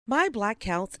My Black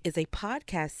Counts is a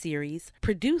podcast series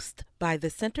produced by the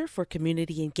Center for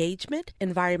Community Engagement,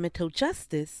 Environmental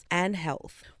Justice, and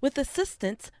Health, with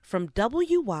assistance from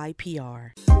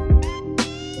WYPR.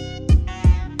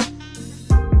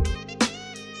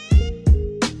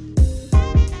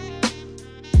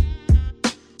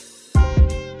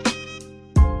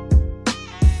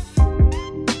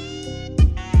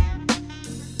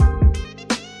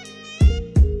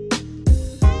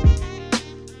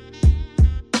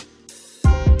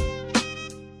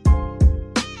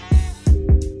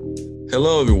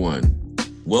 Hello, everyone.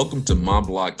 Welcome to My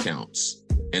Block Counts,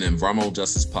 an environmental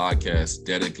justice podcast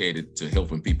dedicated to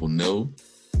helping people know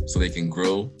so they can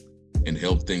grow and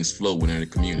help things flow within their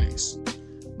communities.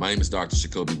 My name is Dr.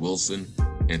 Jacoby Wilson,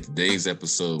 and today's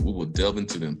episode, we will delve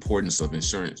into the importance of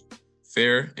ensuring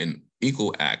fair and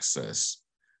equal access,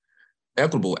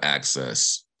 equitable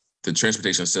access to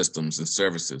transportation systems and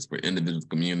services for individual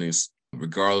communities,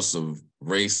 regardless of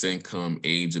race, income,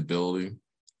 age, ability,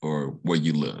 or where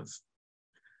you live.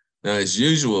 Now, as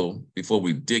usual, before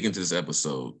we dig into this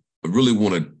episode, I really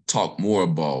want to talk more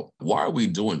about why are we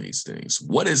doing these things?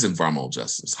 What is environmental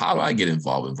justice? How do I get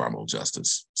involved in environmental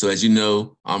justice? So as you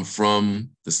know, I'm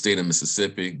from the state of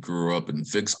Mississippi, grew up in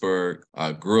Vicksburg.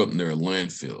 I grew up near a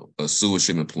landfill, a sewage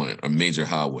treatment plant, a major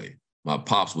highway. My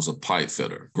pops was a pipe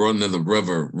fitter. Growing near the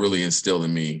river really instilled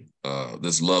in me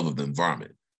this love of the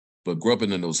environment. But growing up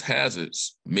in those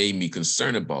hazards made me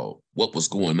concerned about what was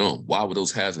going on. Why were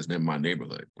those hazards in my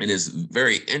neighborhood? And it's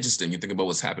very interesting. You think about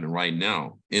what's happening right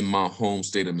now in my home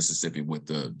state of Mississippi with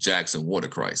the Jackson water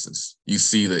crisis. You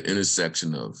see the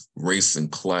intersection of race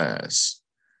and class.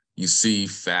 You see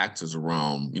factors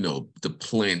around, the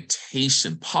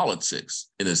plantation politics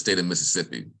in the state of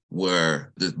Mississippi,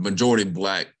 where the majority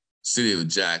Black city of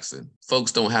Jackson,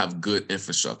 folks don't have good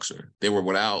infrastructure. They were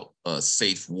without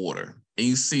safe water. And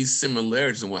you see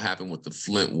similarities in what happened with the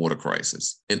Flint water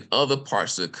crisis in other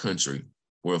parts of the country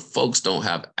where folks don't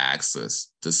have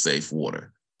access to safe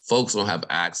water. Folks don't have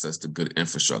access to good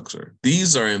infrastructure.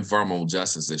 These are environmental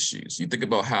justice issues. You think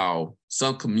about how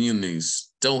some communities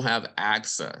don't have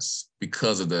access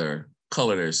because of their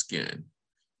color of their skin.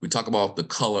 We talk about the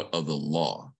color of the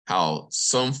law, how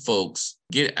some folks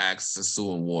get access to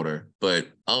sewer and water, but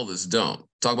others don't.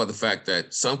 Talk about the fact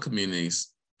that some communities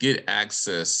get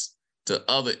access to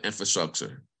other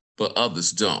infrastructure, but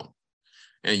others don't.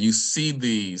 And you see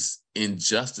these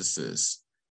injustices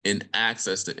in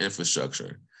access to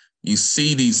infrastructure. You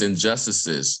see these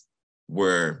injustices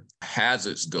where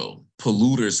hazards go,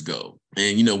 polluters go.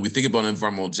 And, we think about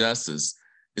environmental justice.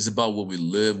 It's about where we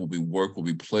live, where we work, where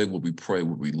we play, where we pray,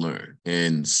 where we learn.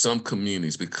 And some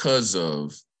communities, because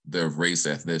of their race,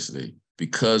 ethnicity,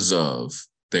 because of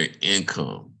their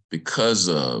income, because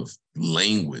of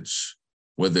language,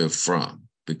 where they're from,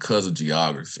 because of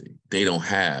geography, they don't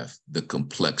have the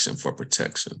complexion for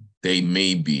protection. They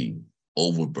may be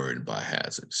overburdened by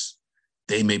hazards.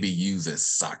 They may be used as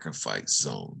sacrifice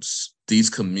zones.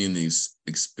 These communities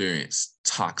experience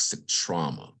toxic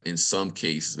trauma, in some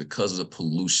cases because of the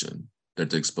pollution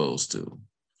that they're exposed to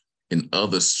and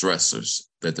other stressors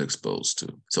that they're exposed to.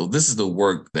 So this is the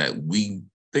work that we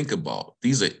think about.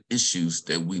 These are issues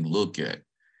that we look at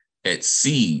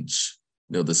SIEGE,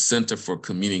 the Center for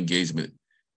Community Engagement,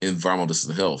 Environmental Justice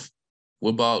and Health. What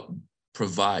about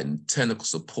providing technical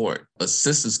support,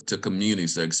 assistance to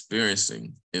communities that are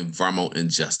experiencing environmental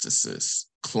injustices,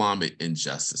 climate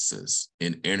injustices,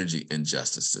 and energy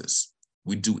injustices?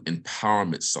 We do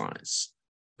empowerment science,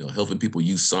 helping people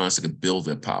use science that can build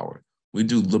their power. We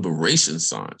do liberation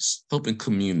science, helping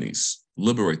communities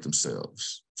liberate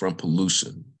themselves from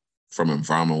pollution, from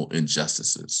environmental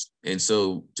injustices. And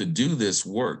so to do this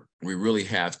work, we really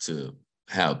have to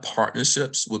have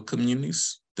partnerships with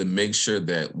communities to make sure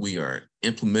that we are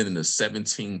implementing the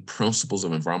 17 principles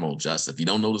of environmental justice. If you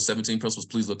don't know the 17 principles,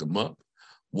 please look them up.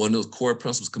 One of those core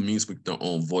principles, communities with their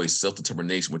own voice,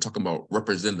 self-determination. We're talking about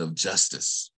representative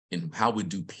justice in how we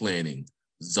do planning,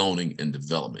 zoning, and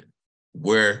development,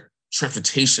 where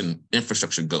transportation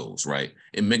infrastructure goes, right?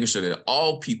 And making sure that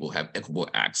all people have equitable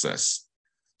access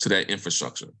to that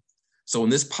infrastructure. So in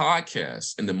this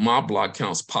podcast, in the My Block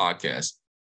Counts podcast,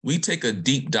 we take a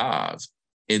deep dive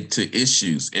into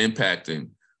issues impacting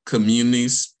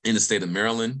communities in the state of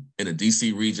Maryland, in the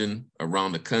DC region,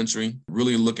 around the country,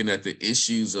 really looking at the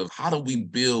issues of how do we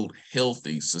build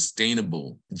healthy,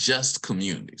 sustainable, just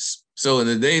communities. So in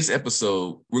today's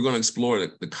episode, we're going to explore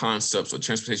the concepts of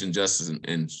transportation justice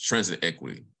and transit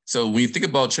equity. So when you think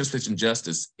about transportation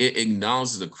justice, it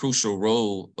acknowledges the crucial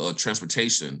role of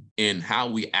transportation in how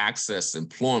we access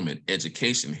employment,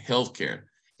 education, healthcare,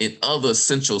 and other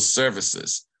essential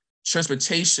services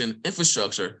transportation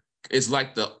infrastructure is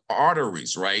like the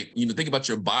arteries, right? Think about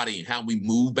your body and how we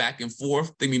move back and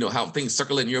forth. Think, how things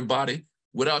circulate in your body.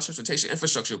 Without transportation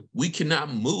infrastructure, we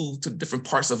cannot move to different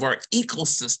parts of our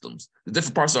ecosystems, the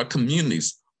different parts of our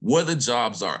communities, where the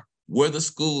jobs are, where the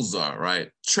schools are, right?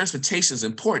 Transportation is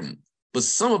important, but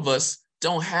some of us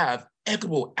don't have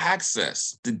equitable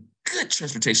access to good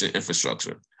transportation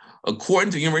infrastructure.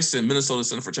 According to the University of Minnesota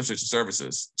Center for Transportation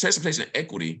Services, transportation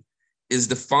equity is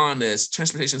defined as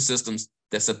transportation systems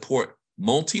that support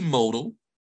multimodal.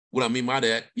 What I mean by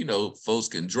that, folks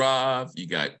can drive, you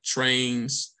got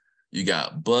trains, you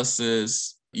got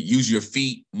buses, you use your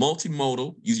feet,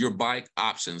 multimodal, use your bike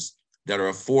options that are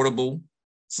affordable,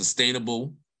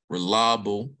 sustainable,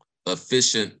 reliable,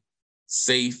 efficient,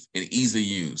 safe, and easy to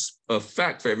use. A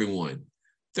fact for everyone,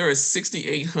 there are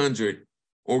 6,800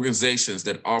 organizations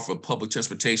that offer public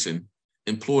transportation,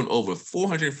 employing over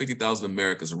 450,000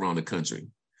 Americans around the country.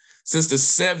 Since the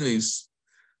 70s,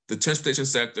 the transportation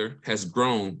sector has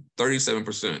grown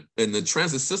 37%, and the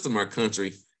transit system in our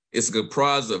country is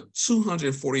comprised of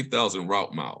 240,000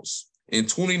 route miles. In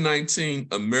 2019,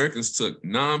 Americans took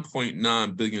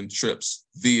 9.9 billion trips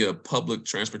via public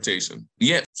transportation.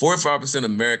 Yet, 45% of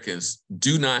Americans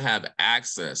do not have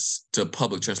access to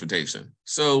public transportation.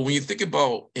 So when you think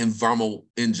about environmental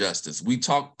injustice, we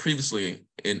talked previously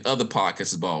in other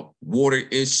podcasts about water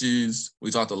issues.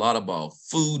 We talked a lot about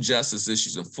food justice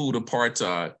issues and food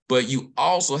apartheid, but you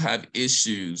also have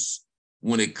issues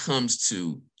when it comes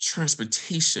to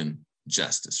transportation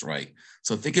justice, right?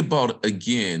 So think about,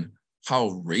 again,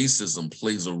 how racism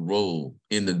plays a role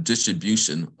in the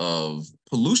distribution of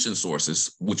pollution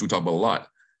sources, which we talk about a lot,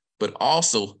 but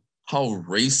also how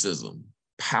racism,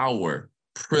 power,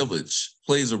 privilege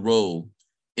plays a role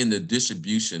in the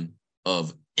distribution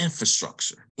of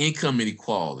infrastructure. Income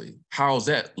inequality, how is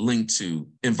that linked to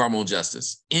environmental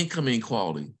justice? Income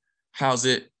inequality, how does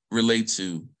it relate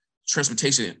to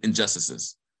transportation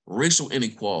injustices? Racial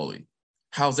inequality,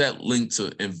 how's that linked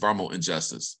to environmental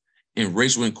injustice? And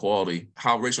racial inequality,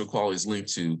 how racial equality is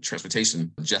linked to transportation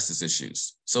justice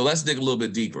issues. So let's dig a little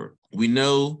bit deeper. We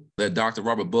know that Dr.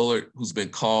 Robert Bullard, who's been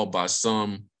called by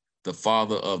some the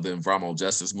father of the environmental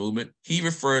justice movement, he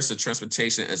refers to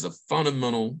transportation as a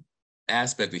fundamental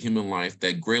aspect of human life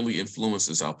that greatly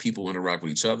influences how people interact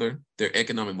with each other, their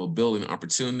economic mobility and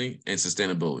opportunity, and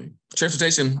sustainability.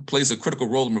 Transportation plays a critical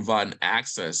role in providing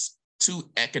access to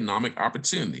economic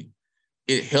opportunity.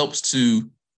 It helps to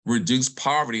reduce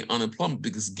poverty and unemployment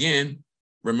because, again,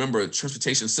 remember,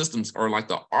 transportation systems are like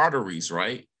the arteries,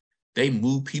 right? They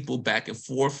move people back and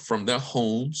forth from their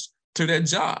homes to their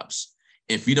jobs.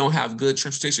 If you don't have good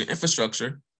transportation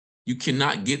infrastructure, you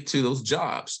cannot get to those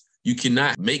jobs. You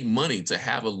cannot make money to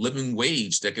have a living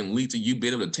wage that can lead to you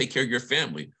being able to take care of your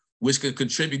family, which could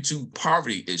contribute to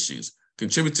poverty issues,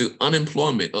 contribute to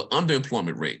unemployment or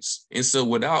underemployment rates. And so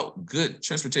without good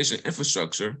transportation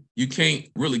infrastructure, you can't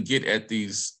really get at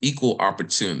these equal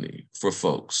opportunity for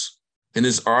folks. In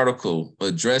this article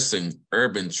addressing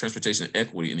urban transportation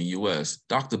equity in the U.S.,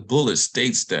 Dr. Bullard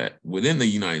states that within the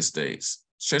United States,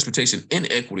 transportation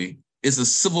inequity is a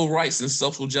civil rights and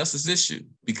social justice issue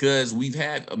because we've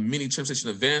had many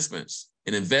transportation advancements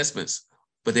and investments,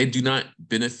 but they do not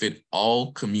benefit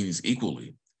all communities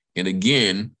equally. And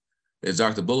again, as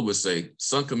Dr. Bullard would say,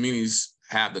 some communities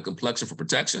have the complexion for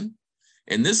protection.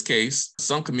 In this case,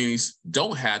 some communities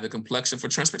don't have the complexion for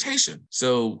transportation.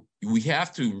 So we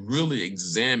have to really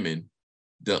examine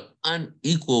the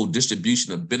unequal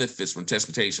distribution of benefits from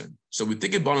transportation. So we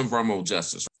think about environmental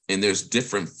justice, and there's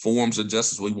different forms of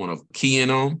justice we want to key in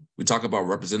on. We talk about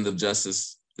representative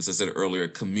justice. As I said earlier,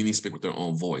 communities speak with their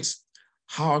own voice.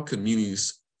 How are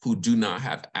communities who do not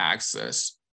have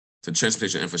access to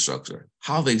transportation infrastructure,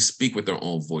 how they speak with their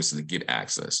own voices to get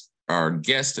access? Our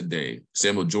guest today,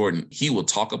 Samuel Jordan, he will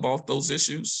talk about those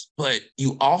issues, but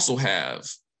you also have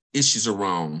issues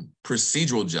around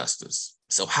procedural justice.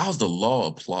 So how's the law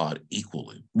applied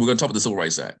equally? We're going to talk about the Civil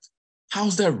Rights Act.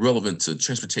 How's that relevant to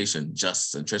transportation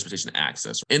justice and transportation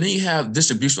access? And then you have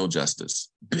distributional justice.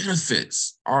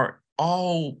 Benefits. Are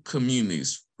all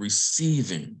communities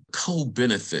receiving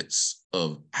co-benefits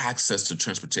of access to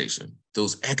transportation?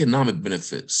 Those economic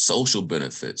benefits, social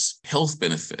benefits, health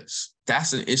benefits.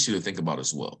 That's an issue to think about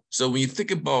as well. So when you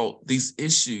think about these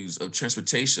issues of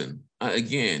transportation,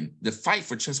 again, the fight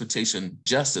for transportation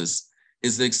justice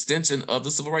is the extension of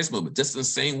the civil rights movement, just in the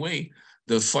same way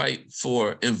the fight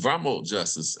for environmental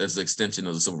justice as the extension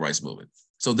of the civil rights movement.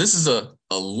 So this is a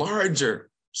larger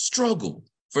struggle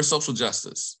for social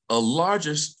justice, a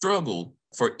larger struggle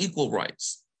for equal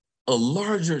rights, a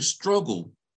larger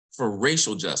struggle for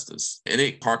racial justice. And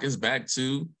it harkens back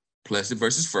to Plessy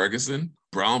versus Ferguson,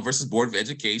 Brown versus Board of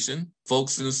Education,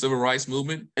 folks in the civil rights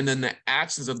movement, and then the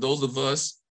actions of those of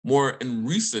us more in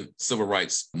recent civil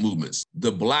rights movements,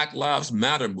 the Black Lives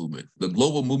Matter movement, the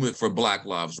global movement for Black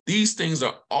lives. These things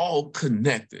are all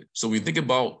connected. So when you think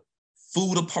about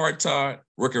food apartheid,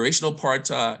 recreational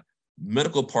apartheid,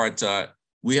 medical apartheid,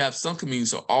 we have some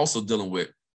communities are also dealing with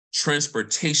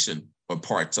transportation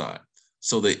apartheid.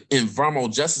 So the environmental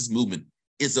justice movement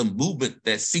is a movement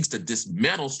that seeks to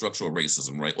dismantle structural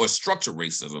racism, right? Or structural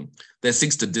racism that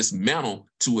seeks to dismantle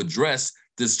to address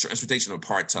this transportation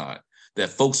apartheid that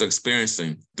folks are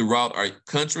experiencing throughout our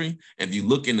country. And if you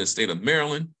look in the state of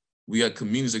Maryland, we have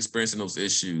communities experiencing those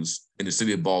issues in the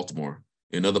city of Baltimore,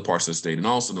 in other parts of the state, and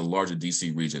also in the larger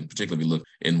DC region, particularly if you look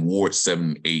in Ward 7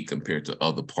 and 8 compared to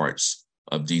other parts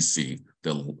of DC,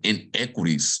 the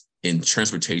inequities in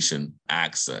transportation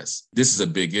access. This is a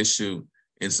big issue.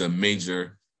 It's a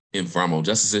major environmental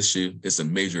justice issue. It's a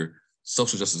major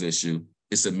social justice issue.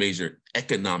 It's a major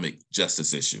economic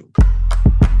justice issue.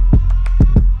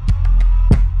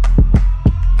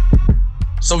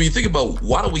 So when you think about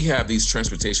why do we have these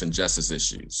transportation justice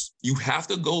issues, you have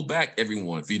to go back,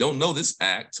 everyone. If you don't know this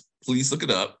act, please look it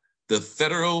up. The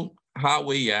Federal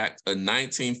Highway Act of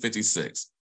 1956,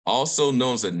 also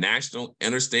known as the National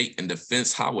Interstate and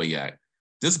Defense Highway Act.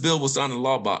 This bill was signed into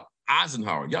law by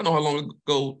Eisenhower. Y'all know how long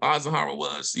ago Eisenhower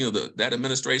was, that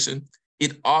administration?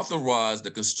 It authorized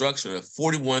the construction of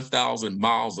 41,000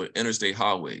 miles of interstate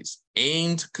highways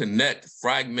aimed to connect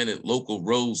fragmented local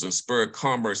roads and spur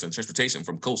commerce and transportation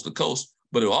from coast to coast.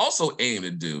 But it also aimed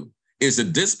to do is to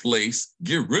displace,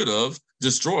 get rid of,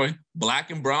 destroy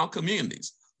Black and brown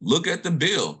communities. Look at the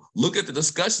bill. Look at the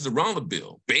discussions around the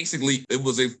bill. Basically, it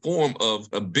was a form of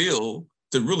a bill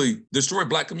to really destroy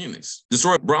Black communities,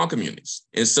 destroy brown communities.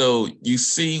 And so you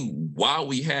see why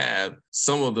we have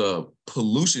some of the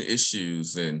pollution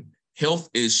issues and health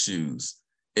issues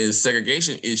and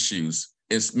segregation issues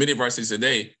in many of our cities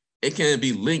today, it can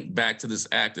be linked back to this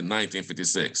act in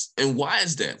 1956. And why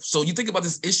is that? So you think about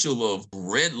this issue of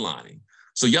redlining.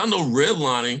 So y'all know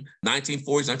redlining,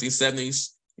 1940s,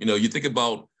 1970s, you think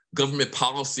about government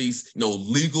policies,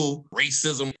 legal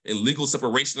racism and legal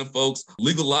separation of folks,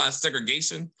 legalized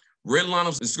segregation. Redlining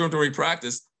is a discriminatory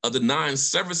practice of denying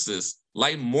services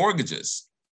like mortgages,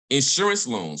 insurance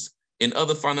loans, and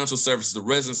other financial services to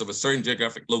residents of a certain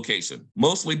geographic location,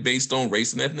 mostly based on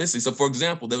race and ethnicity. So for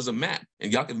example, there was a map,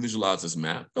 and y'all can visualize this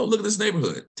map. Oh, look at this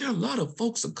neighborhood. There are a lot of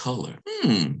folks of color.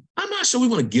 I'm not sure we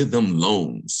want to give them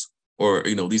loans or,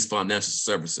 these financial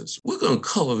services. We're going to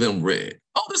color them red.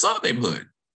 Oh, this other neighborhood.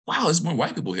 Wow, there's more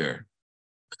white people here.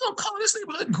 We're going to color this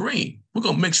neighborhood green. We're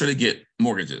going to make sure they get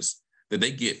mortgages, that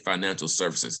they get financial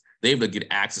services. They're able to get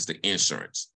access to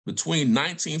insurance. Between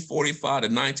 1945 to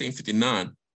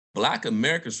 1959, Black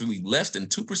Americans received less than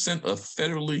 2% of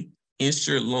federally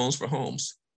insured loans for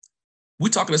homes. We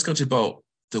talk in this country about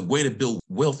the way to build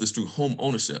wealth is through home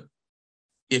ownership.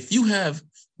 If you have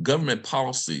government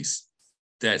policies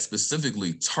that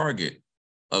specifically target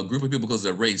a group of people because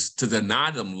of their race to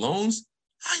deny them loans,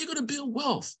 how are you going to build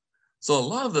wealth? So a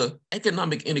lot of the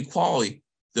economic inequality,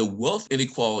 the wealth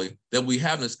inequality that we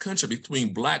have in this country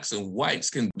between Blacks and whites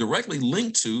can directly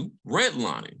link to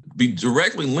redlining, be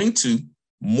directly linked to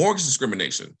mortgage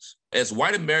discriminations. As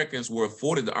white Americans were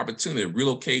afforded the opportunity to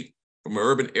relocate from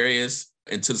urban areas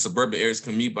into the suburban areas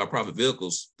commuted by private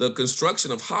vehicles, the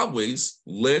construction of highways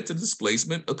led to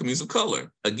displacement of communities of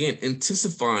color. Again,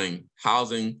 intensifying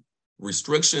housing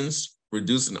restrictions,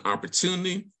 reducing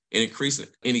opportunity, and increasing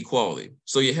inequality.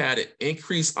 So you had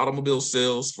increased automobile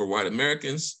sales for white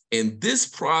Americans, and this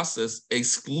process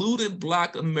excluded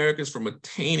Black Americans from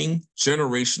attaining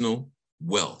generational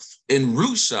wealth. In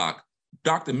Root Shock,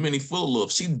 Dr. Minnie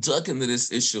Fullerlove, she dug into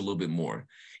this issue a little bit more,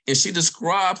 and she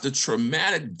describes the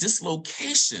traumatic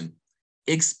dislocation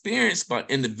experienced by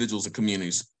individuals and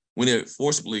communities when they're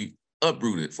forcibly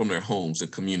uprooted from their homes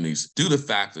and communities due to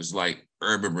factors like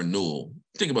urban renewal.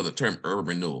 Think about the term urban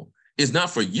renewal. It's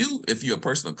not for you if you're a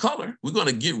person of color. We're going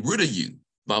to get rid of you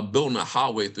by building a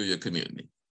highway through your community.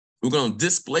 We're going to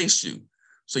displace you.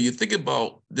 So you think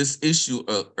about this issue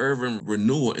of urban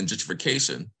renewal and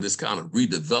gentrification, this kind of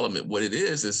redevelopment. What it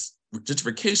is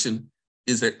gentrification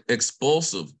is an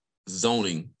expulsive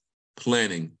zoning,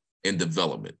 planning, and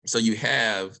development. So you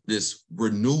have this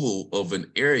renewal of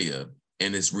an area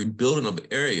and this rebuilding of an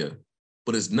area,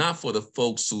 but it's not for the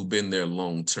folks who've been there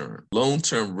long-term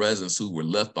residents who were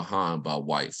left behind by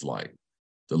white flight.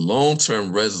 The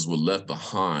long-term residents were left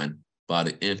behind by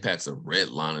the impacts of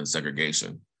redlining and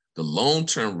segregation. The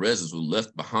long-term residents were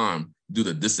left behind do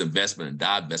the disinvestment and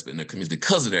divestment in their communities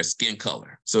because of their skin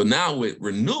color. So now with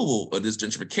renewal of this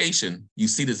gentrification, you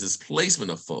see this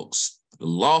displacement of folks, the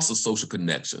loss of social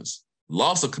connections,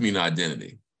 loss of community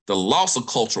identity, the loss of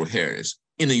cultural heritage,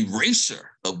 an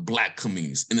erasure of Black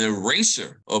communities, an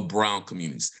erasure of brown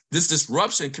communities. This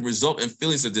disruption can result in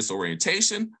feelings of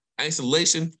disorientation,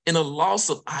 isolation, and a loss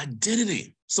of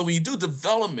identity. So when you do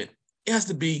development, it has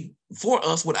to be for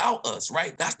us, without us,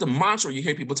 right? That's the mantra you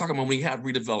hear people talking about when you have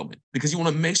redevelopment, because you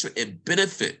want to make sure it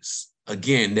benefits,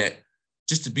 again, that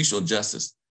distributional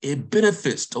justice. It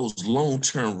benefits those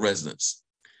long-term residents.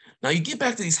 Now you get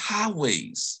back to these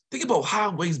highways. Think about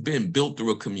highways being built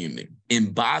through a community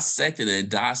and bisecting and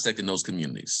dissecting those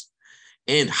communities.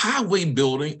 And highway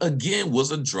building, again,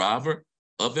 was a driver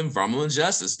of environmental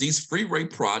injustice. These freeway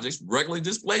projects regularly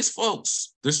displaced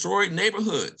folks, destroyed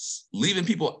neighborhoods, leaving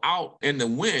people out in the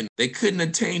wind. They couldn't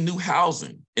attain new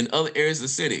housing in other areas of the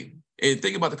city. And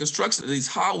think about the construction of these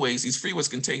highways, these freeways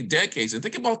can take decades. And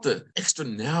think about the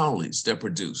externalities they're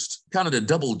produced, kind of the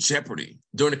double jeopardy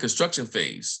during the construction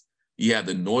phase. You have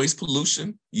the noise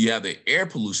pollution, you have the air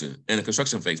pollution in the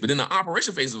construction phase. But in the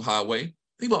operation phase of highway,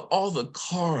 think about all the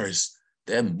cars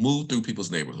that move through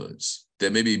people's neighborhoods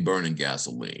that may be burning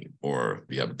gasoline, or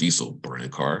if you have a diesel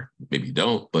burning car, maybe you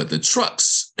don't, but the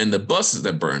trucks and the buses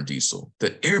that burn diesel,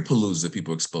 the air pollutants that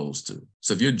people are exposed to.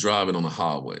 So if you're driving on the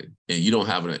highway and you don't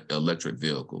have an electric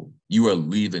vehicle, you are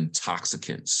leaving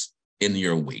toxicants in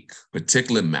your wake,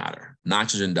 particulate matter,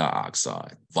 nitrogen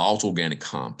dioxide, volatile organic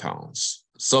compounds,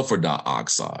 sulfur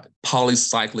dioxide,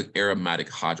 polycyclic aromatic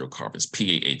hydrocarbons,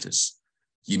 PAHs.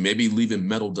 You may be leaving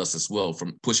metal dust as well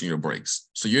from pushing your brakes.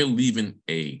 So you're leaving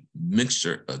a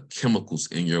mixture of chemicals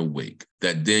in your wake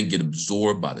that then get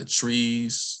absorbed by the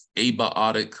trees,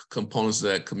 abiotic components of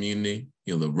that community,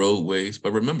 the roadways.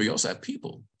 But remember, you also have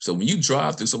people. So when you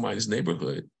drive through somebody's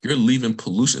neighborhood, you're leaving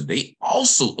pollution. They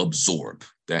also absorb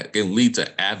that can lead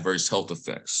to adverse health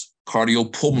effects,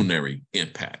 cardiopulmonary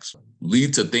impacts,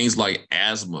 lead to things like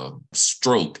asthma,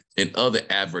 stroke, and other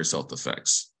adverse health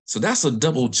effects. So that's a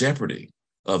double jeopardy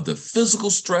of the physical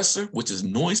stressor, which is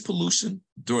noise pollution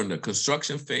during the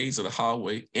construction phase of the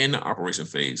highway and the operation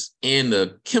phase, and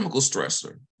the chemical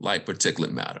stressor like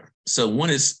particulate matter. So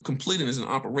when it's completed as an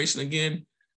operation again,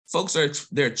 folks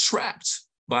they're trapped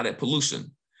by that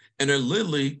pollution, and they're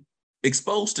literally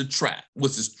exposed to TRAP,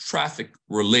 which is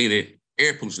traffic-related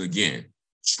air pollution again.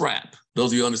 TRAP.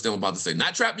 Those of you who understand what I'm about to say,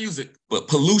 not trap music, but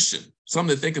pollution.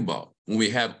 Something to think about when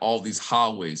we have all these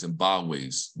highways and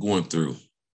byways going through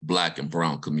Black and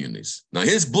brown communities. Now,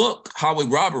 his book, Highway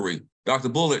Robbery, Dr.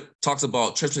 Bullitt talks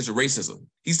about transportation racism.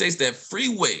 He states that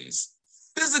freeways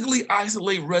physically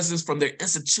isolate residents from their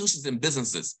institutions and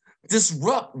businesses,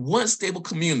 disrupt once stable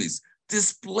communities,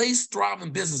 displace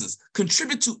thriving businesses,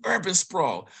 contribute to urban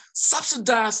sprawl,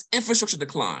 subsidize infrastructure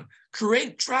decline,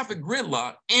 create traffic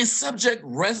gridlock, and subject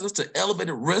residents to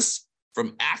elevated risks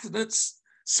from accidents,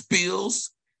 spills,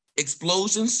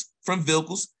 explosions from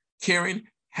vehicles carrying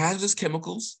hazardous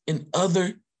chemicals and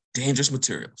other dangerous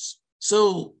materials.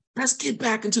 So let's get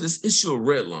back into this issue of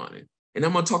redlining. And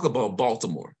I'm going to talk about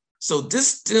Baltimore. So this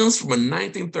stems from a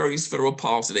 1930s federal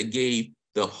policy that gave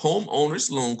the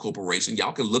Homeowners Loan Corporation,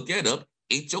 y'all can look that up,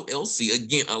 HOLC.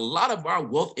 Again, a lot of our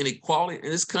wealth inequality in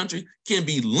this country can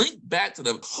be linked back to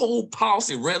the whole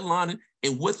policy of redlining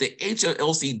and what the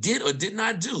HOLC did or did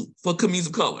not do for communities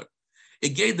of color.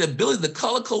 It gave the ability to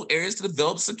color code areas to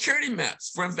develop security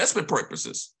maps for investment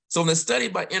purposes. So in a study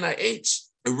by NIH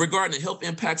regarding the health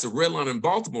impacts of redlining in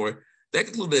Baltimore, they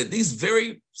concluded that these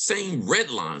very same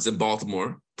red lines in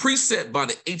Baltimore, preset by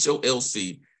the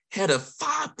HOLC, had a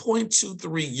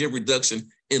 5.23-year reduction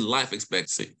in life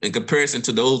expectancy in comparison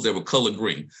to those that were colored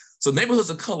green. So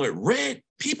neighborhoods of color red,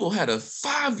 people had a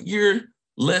 5-year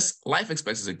less life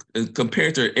expectancy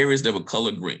compared to areas that were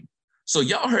colored green. So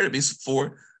y'all heard of this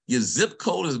before. Your zip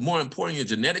code is more important than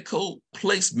your genetic code.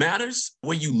 Place matters.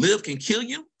 Where you live can kill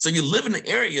you. So you live in an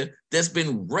area that's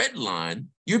been redlined,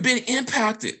 you're being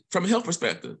impacted from a health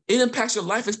perspective. It impacts your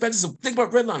life expectancy. So think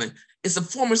about redlining. It's a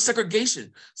form of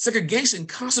segregation. Segregation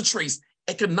concentrates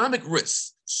economic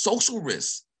risks, social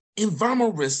risks,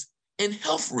 environmental risks, and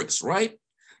health risks, right?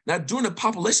 Now, during the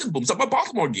population boom, talk about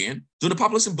Baltimore again, during the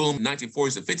population boom in the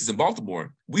 1940s and 50s in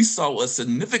Baltimore, we saw a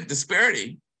significant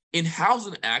disparity in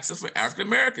housing access for African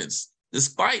Americans.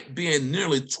 Despite being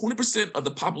nearly 20% of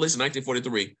the population in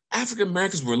 1943, African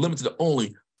Americans were limited to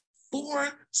only 4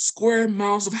 square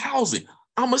miles of housing.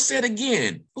 I'm gonna say it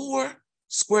again, 4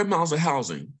 square miles of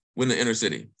housing in the inner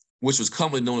city, which was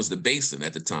commonly known as the Basin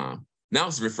at the time. Now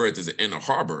it's referred to as the Inner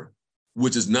Harbor,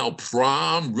 which is now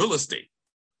prime real estate.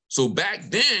 So back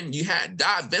then you had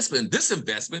divestment and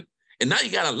disinvestment, And now you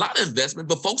got a lot of investment,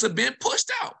 but folks are being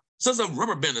pushed out. So it's a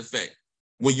rubber band effect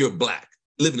when you're Black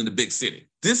living in the big city.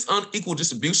 This unequal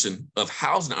distribution of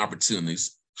housing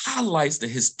opportunities highlights the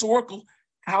historical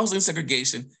housing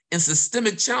segregation and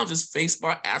systemic challenges faced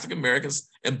by African Americans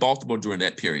in Baltimore during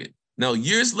that period. Now,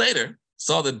 years later,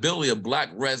 saw the ability of Black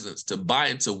residents to buy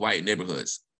into white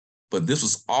neighborhoods, but this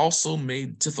was also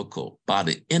made difficult by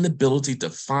the inability to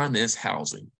finance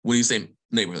housing when you say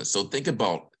neighborhoods. So think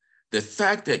about the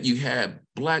fact that you have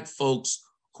Black folks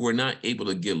who are not able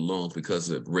to get loans because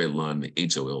of Redline and the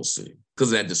HOLC,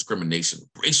 because of that discrimination,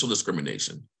 racial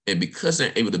discrimination. And because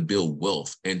they're able to build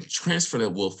wealth and transfer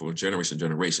that wealth from generation to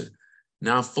generation,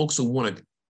 now folks who want to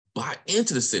buy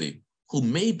into the city, who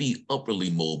may be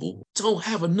upwardly mobile, don't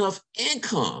have enough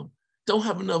income, don't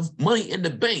have enough money in the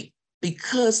bank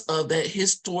because of that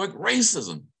historic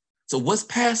racism. So what's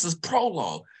past is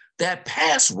prologue. That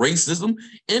past racism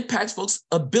impacts folks'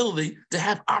 ability to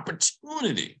have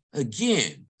opportunity.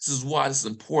 Again, this is why this is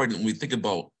important when we think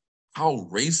about how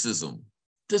racism,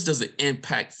 this doesn't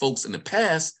impact folks in the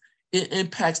past, it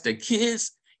impacts their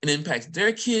kids, it impacts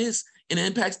their kids, and it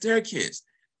impacts their kids.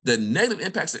 The negative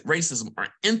impacts of racism are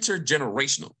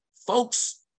intergenerational.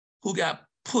 Folks who got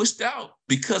pushed out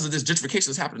because of this gentrification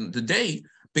that's happening today,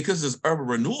 because of this urban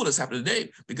renewal that's happening today,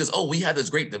 because, we had this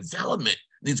great development,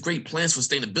 these great plans for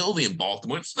sustainability in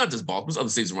Baltimore. It's not just Baltimore, it's other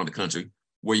cities around the country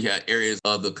where you had areas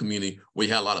of the community where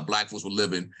you had a lot of Black folks were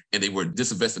living and they were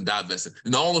disinvested and divested.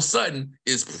 And all of a sudden,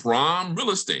 it's prime real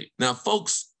estate. Now,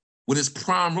 folks, with this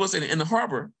prime real estate in the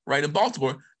harbor, right, in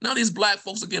Baltimore, now these Black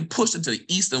folks are getting pushed into the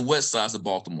east and west sides of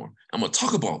Baltimore. I'm going to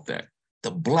talk about that.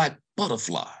 The Black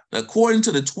butterfly. Now, according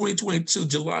to the 2022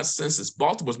 July census,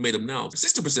 Baltimore's made up now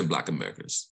 60% Black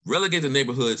Americans, relegated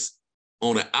neighborhoods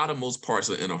on the outermost parts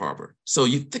of the inner harbor. So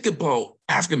you think about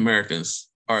African Americans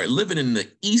are living in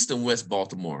the east and west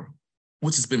Baltimore,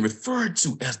 which has been referred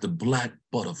to as the Black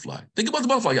butterfly. Think about the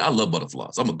butterfly. I love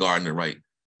butterflies. I'm a gardener, right?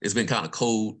 It's been kind of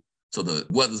cold, so the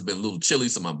weather's been a little chilly,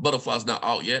 so my butterfly's not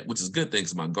out yet, which is a good thing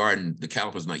because my garden, the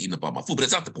caterpillar's not eating up all my food, but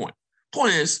that's not the point.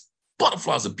 Point is,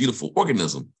 butterfly's a beautiful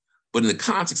organism, but in the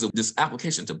context of this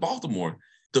application to Baltimore,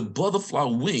 the butterfly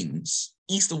wings,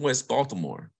 east and west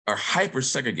Baltimore, are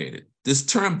hyper-segregated. This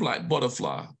term Black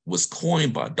butterfly was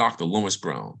coined by Dr. Lawrence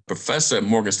Brown, professor at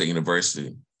Morgan State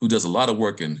University, who does a lot of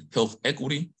work in health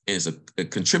equity and is a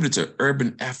contributor to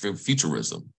urban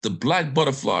Afrofuturism. The Black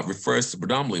butterfly refers to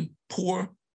predominantly poor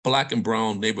Black and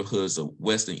brown neighborhoods of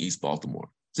West and East Baltimore.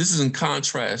 This is in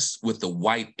contrast with the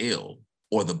white L,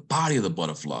 or the body of the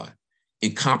butterfly,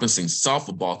 encompassing south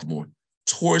of Baltimore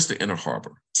towards the inner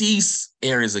harbor. These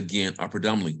areas, again, are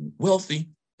predominantly wealthy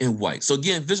and white. So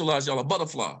again, visualize y'all a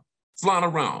butterfly flying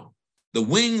around. The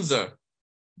wings are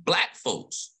Black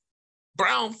folks,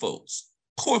 brown folks,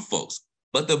 poor folks,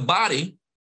 but the body,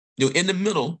 in the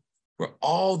middle, where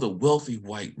all the wealthy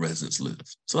white residents live.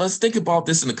 So let's think about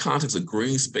this in the context of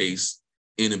green space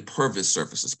and impervious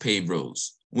surfaces, paved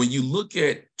roads. When you look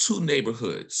at two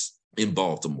neighborhoods in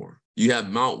Baltimore, you have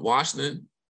Mount Washington,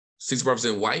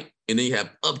 65% white, and then you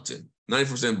have Upton,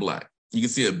 90% Black. You can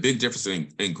see a big difference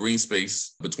in green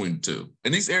space between the two.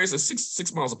 And these areas are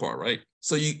six miles apart, right?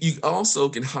 So you also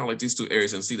can highlight these two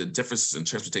areas and see the differences in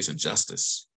transportation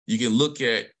justice. You can look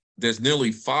at, there's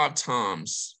nearly 5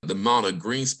 times the amount of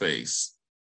green space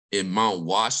in Mount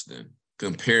Washington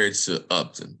compared to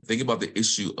Upton. Think about the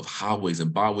issue of highways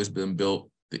and byways being built,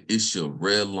 the issue of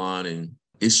redlining,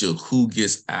 issue of who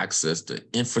gets access to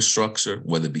infrastructure,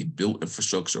 whether it be built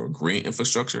infrastructure or green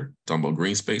infrastructure, talking about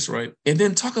green space, right? And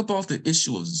then talk about the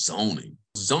issue of zoning.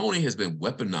 Zoning has been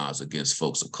weaponized against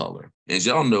folks of color. As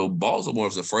y'all know, Baltimore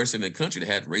was the first in the country that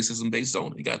had racism-based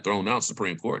zoning. It got thrown out of the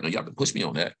Supreme Court. Now, y'all can push me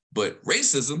on that. But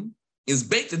racism is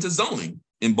baked into zoning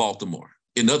in Baltimore,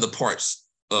 in other parts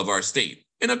of our state,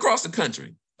 and across the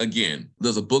country. Again,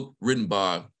 there's a book written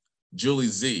by Julie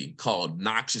Z called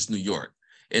Noxious New York.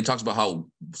 And talks about how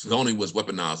zoning was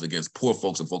weaponized against poor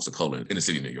folks and folks of color in the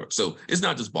city of New York. So it's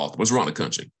not just Baltimore, it's around the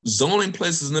country. Zoning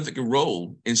plays a significant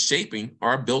role in shaping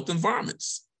our built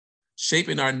environments,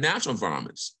 shaping our natural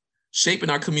environments, shaping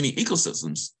our community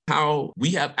ecosystems, how we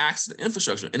have access to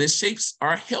infrastructure, and it shapes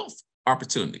our health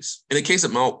opportunities. In the case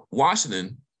of Mount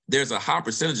Washington, there's a high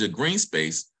percentage of green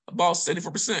space, about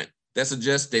 74%, that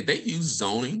suggests that they use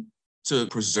zoning to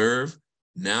preserve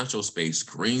natural space,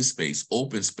 green space,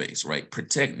 open space, right?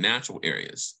 Protect natural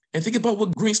areas. And think about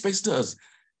what green space does.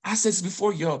 I said this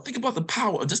before, y'all. Think about the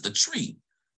power of just a tree.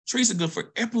 Trees are good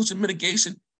for air pollution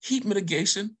mitigation, heat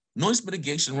mitigation, noise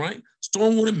mitigation, right?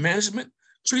 Stormwater management.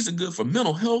 Trees are good for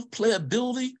mental health,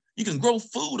 playability. You can grow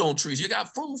food on trees. You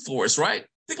got food forests, right?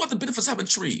 Think about the benefits of having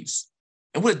trees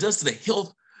and what it does to the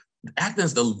health acting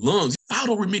as the lungs,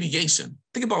 phytoremediation.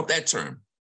 Think about that term.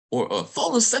 Or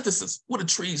photosynthesis, what do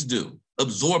trees do?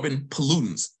 Absorbing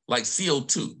pollutants like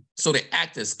CO2. So they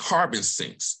act as carbon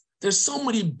sinks. There's so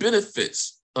many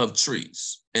benefits of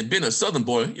trees. And being a Southern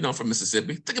boy, from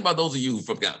Mississippi, think about those of you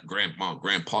who got grandma,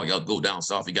 grandpa, y'all go down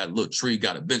south, you got a little tree,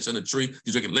 got a bench on the tree,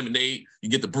 you're drinking lemonade, you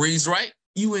get the breeze, right?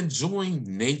 You enjoying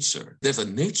nature. There's a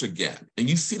nature gap. And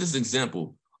you see this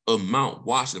example of Mount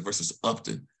Washington versus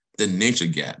Upton, the nature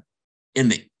gap, and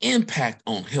the impact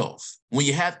on health. When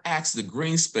you have access to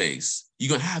green space, you're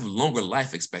going to have longer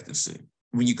life expectancy.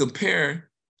 When you compare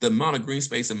the amount of green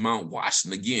space in Mount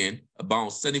Washington, again,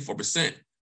 about 74%,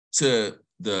 to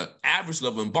the average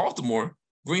level in Baltimore,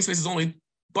 green space is only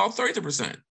about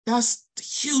 30%. That's a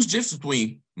huge difference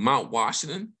between Mount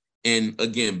Washington and,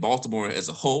 again, Baltimore as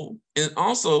a whole. And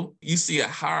also, you see a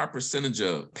higher percentage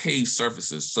of paved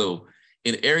surfaces. So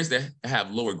in areas that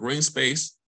have lower green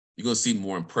space, you're going to see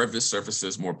more impervious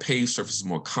surfaces, more paved surfaces,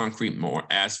 more concrete, more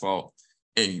asphalt.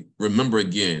 And remember,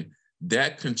 again,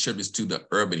 that contributes to the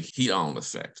urban heat island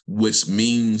effect, which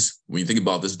means when you think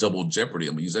about this double jeopardy,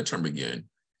 I'm going to use that term again,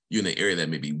 you're in an area that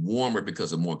may be warmer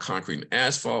because of more concrete and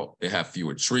asphalt. They have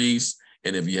fewer trees.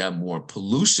 And if you have more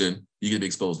pollution, you're going to be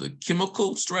exposed to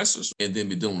chemical stressors and then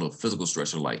be dealing with a physical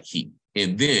stressor like heat.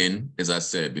 And then, as I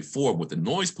said before, with the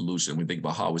noise pollution, when you think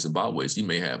about highways and byways, you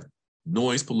may have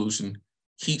noise pollution,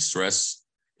 heat stress,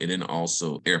 and then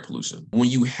also air pollution. When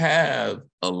you have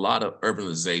a lot of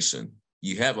urbanization,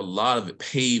 you have a lot of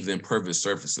paved impervious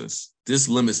surfaces. This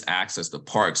limits access to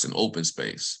parks and open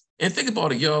space. And think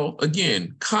about it, y'all.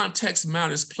 Again, context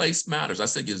matters, place matters. I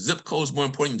said your zip code is more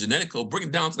important than genetic code. Bring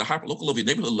it down to the hyperlocal of your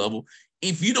neighborhood level.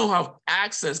 If you don't have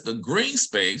access to green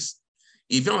space,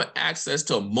 if you don't have access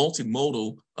to a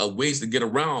multimodal ways to get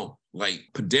around, like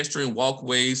pedestrian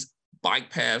walkways, bike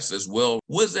paths as well,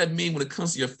 what does that mean when it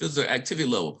comes to your physical activity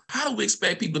level? How do we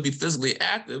expect people to be physically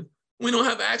active when we don't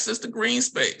have access to green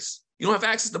space? You don't have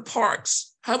access to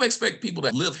parks. How do we expect people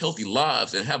to live healthy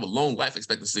lives and have a long life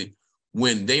expectancy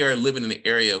when they are living in an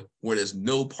area where there's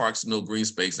no parks, no green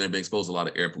space, and they've been exposed to a lot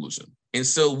of air pollution? And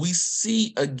so we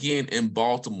see again in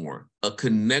Baltimore a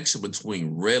connection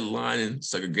between redlining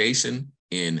segregation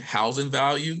in housing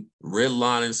value,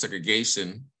 redlining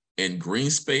segregation in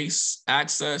green space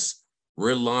access,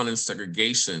 redlining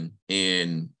segregation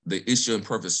in the issue of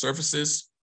impervious surfaces,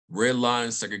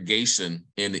 redlining segregation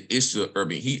in the issue of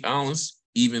urban heat islands,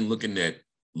 even looking at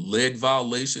lead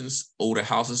violations, older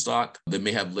housing stock that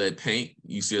may have lead paint.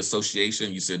 You see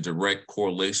association, you see a direct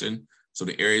correlation. So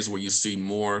the areas where you see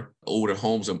more older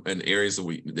homes and areas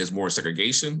where there's more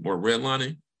segregation, more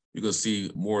redlining, you're going to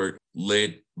see more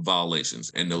lead violations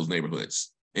in those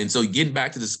neighborhoods. And so getting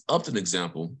back to this Upton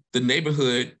example, the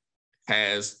neighborhood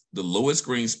has the lowest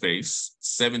green space,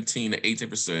 17 to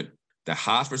 18%, the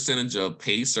highest percentage of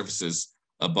paved surfaces,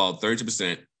 about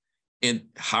 30%, and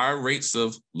higher rates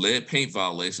of lead paint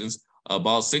violations,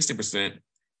 about 60%,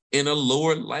 and a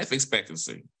lower life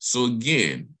expectancy. So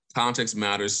again, context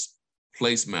matters,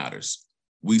 place matters.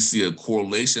 We see a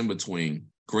correlation between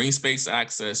green space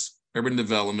access, urban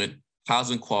development,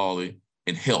 housing quality,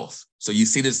 and health. So you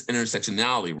see this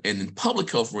intersectionality. And in public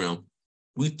health realm,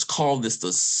 we call this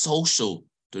the social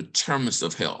determinants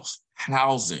of health: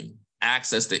 housing,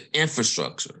 access to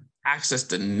infrastructure, access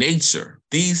to nature.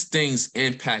 These things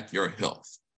impact your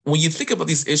health. When you think about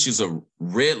these issues of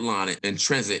redlining and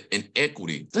transit and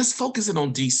equity, let's focus in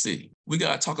on DC. We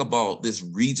got to talk about this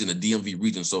region, the DMV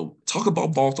region. So talk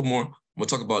about Baltimore, we'll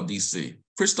talk about DC.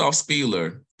 Christoph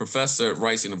Spieler, professor at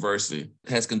Rice University,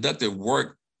 has conducted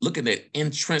work looking at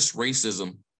entrenched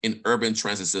racism in urban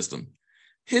transit system.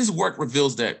 His work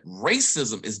reveals that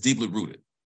racism is deeply rooted.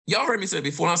 Y'all heard me say it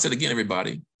before, and I'll say it again,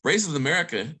 everybody. Racism in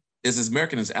America is as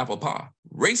American as apple pie.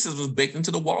 Racism is baked into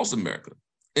the walls of America.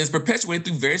 And it's perpetuated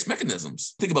through various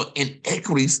mechanisms. Think about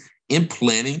inequities in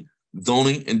planning,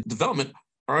 zoning, and development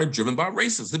are driven by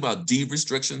racism. Think about deed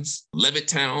restrictions,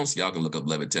 Levittowns, y'all can look up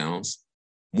Levittowns,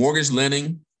 mortgage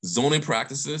lending, zoning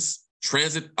practices,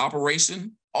 transit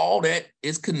operation, all that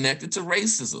is connected to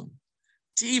racism.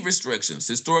 Deed restrictions,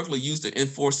 historically used to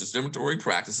enforce discriminatory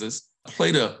practices,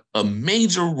 played a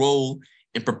major role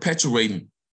in perpetuating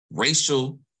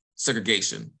racial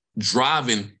segregation,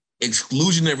 driving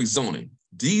exclusionary zoning.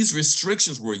 These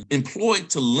restrictions were employed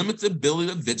to limit the ability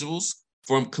of individuals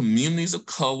from communities of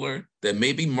color that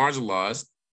may be marginalized,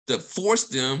 to force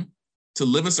them to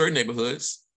live in certain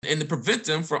neighborhoods and to prevent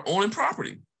them from owning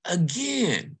property.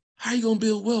 Again, how are you going to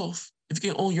build wealth if you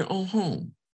can't own your own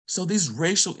home? So these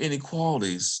racial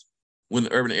inequalities within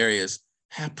the urban areas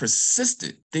have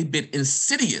persisted. They've been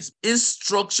insidious. It's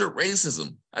structured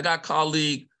racism. I got a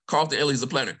colleague Carlton Ellie is a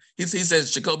planner. He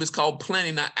says Jacoby is called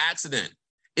planning, not accident.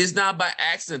 It's not by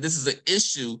accident. This is an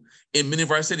issue in many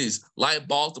of our cities, like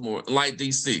Baltimore, like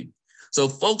DC. So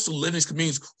folks who live in these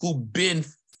communities who've been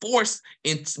forced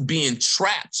into being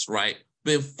trapped, right?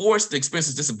 Been forced to experience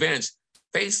this disadvantage,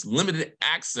 face limited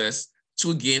access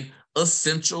to, again,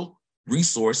 essential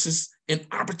resources and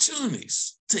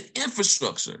opportunities to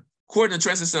infrastructure. According to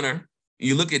Transit Center,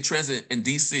 you look at transit in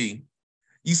DC,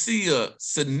 you see a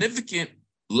significant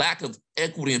lack of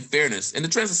equity and fairness in the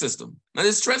transit system. Now,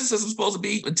 this transit system is supposed to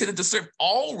be intended to serve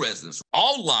all residents.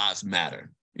 All lives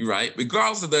matter, right?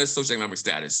 Regardless of their socioeconomic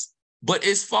status. But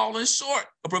it's falling short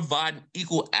of providing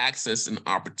equal access and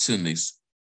opportunities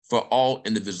for all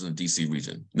individuals in the DC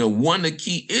region. Now, one of the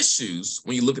key issues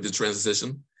when you look at the transit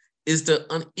system is the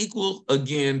unequal,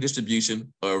 again,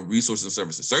 distribution of resources and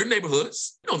services. Certain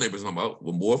neighborhoods, neighborhoods I'm about,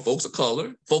 with more folks of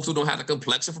color, folks who don't have the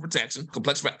complexion for protection,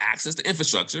 complexion for access to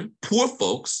infrastructure, poor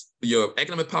folks, your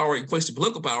economic power equates to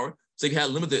political power, so you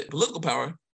have limited political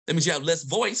power. That means you have less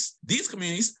voice. These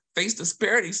communities face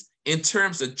disparities in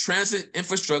terms of transit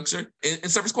infrastructure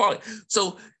and service quality.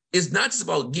 So it's not just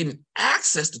about getting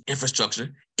access to infrastructure,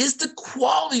 it's the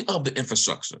quality of the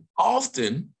infrastructure.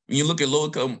 Often, when you look at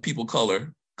low-income people of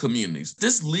color communities,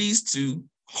 this leads to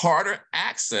harder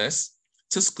access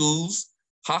to schools,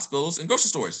 hospitals, and grocery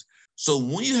stores. So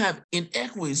when you have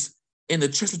inequities in the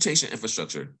transportation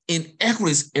infrastructure,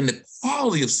 inequities in the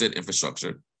quality of said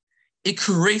infrastructure, it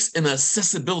creates an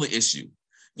accessibility issue.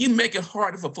 You make it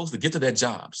harder for folks to get to their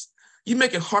jobs. You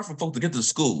make it hard for folks to get to the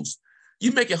schools.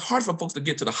 You make it hard for folks to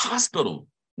get to the hospital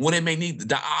when they may need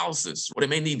dialysis, or they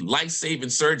may need life-saving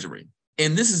surgery.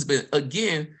 And this has been,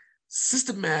 again,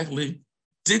 systematically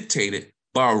dictated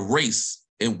by a race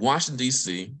in Washington,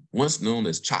 D.C., once known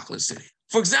as Chocolate City.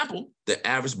 For example, the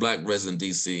average Black resident in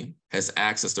D.C. has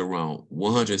access to around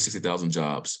 160,000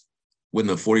 jobs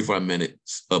within 45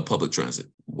 minutes of public transit.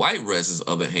 White residents,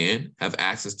 on the other hand, have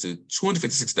access to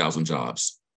 256,000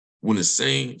 jobs within the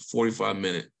same 45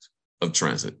 minutes of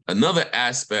transit. Another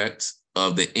aspect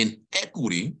of the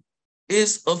inequity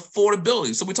is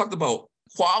affordability. So we talked about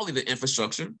quality of the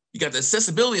infrastructure. You got the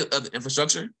accessibility of the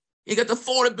infrastructure. You got the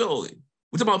affordability.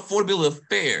 We're talking about affordability of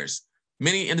fares.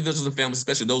 Many individuals and families,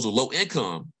 especially those with low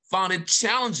income, found it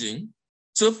challenging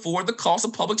to afford the cost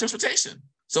of public transportation.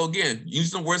 So again,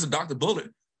 using the words of Dr.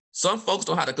 Bullard, some folks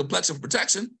don't have the complexion for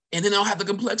protection, and they don't have the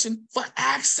complexion for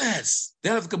access. They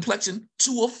don't have the complexion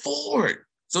to afford.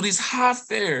 So these high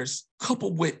fares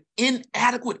coupled with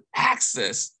inadequate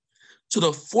access to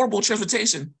the affordable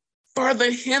transportation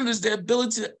further hinders their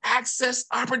ability to access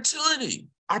opportunity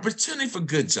for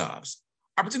good jobs,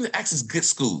 opportunity to access good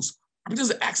schools,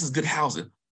 opportunity to access good housing,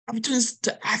 opportunities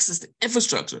to access the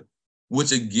infrastructure,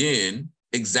 which again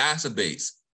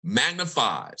exacerbates,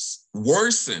 magnifies,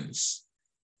 worsens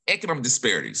economic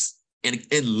disparities and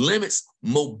limits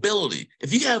mobility.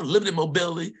 If you have limited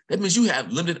mobility, that means you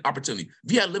have limited opportunity.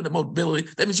 If you have limited mobility,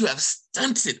 that means you have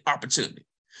stunted opportunity.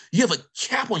 You have a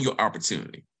cap on your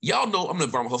opportunity. Y'all know I'm an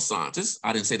environmental health scientist.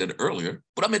 I didn't say that earlier,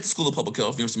 but I'm at the School of Public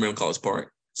Health, University of Maryland, College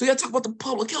Park. So you got to talk about the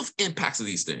public health impacts of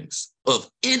these things, of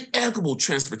inequitable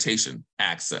transportation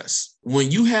access. When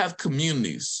you have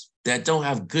communities that don't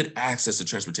have good access to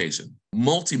transportation,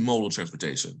 multimodal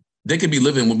transportation, they could be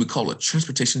living in what we call a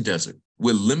transportation desert,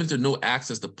 with limited or no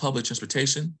access to public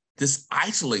transportation. This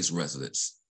isolates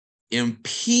residents,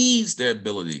 impedes their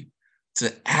ability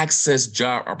to access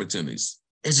job opportunities,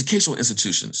 educational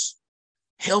institutions,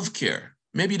 healthcare.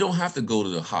 Maybe you don't have to go to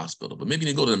the hospital, but maybe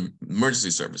you can go to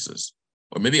emergency services,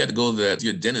 or maybe you have to go to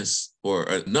your dentist or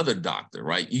another doctor,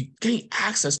 right? You can't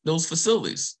access those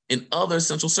facilities and other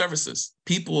essential services.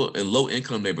 People in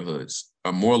low-income neighborhoods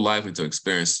are more likely to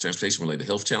experience transportation-related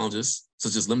health challenges,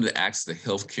 such as limited access to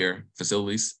healthcare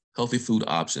facilities, healthy food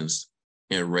options,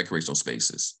 and recreational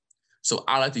spaces. So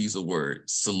I like to use the word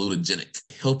salutogenic,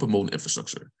 health promoting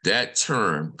infrastructure. That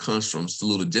term comes from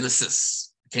salutogenesis.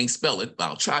 Can't spell it, but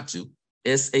I'll try to.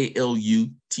 S-A-L-U-T-O-G-E-N,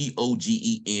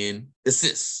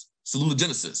 assist.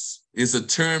 Salutogenesis is a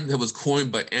term that was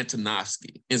coined by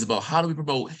Antonovsky. It's about how do we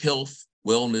promote health,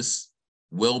 wellness,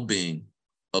 well-being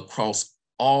across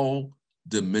all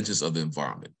dimensions of the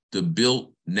environment, the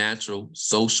built, natural,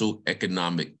 social,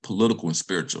 economic, political, and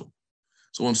spiritual.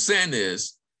 So what I'm saying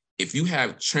is, if you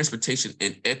have transportation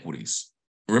inequities,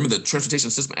 remember the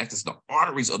transportation system acts as the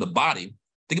arteries of the body.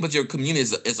 Think about your community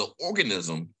as an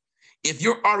organism. If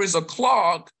your arteries are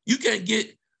clogged, you can't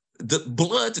get the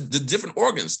blood to the different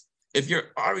organs. If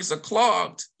your arteries are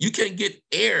clogged, you can't get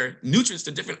air, nutrients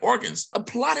to different organs.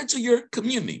 Apply that to your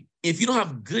community. If you don't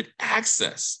have good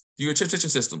access to your transportation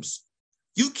systems,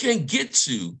 you can't get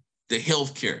to the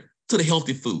healthcare, to the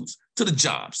healthy foods, to the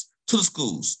jobs, to the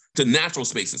schools, to natural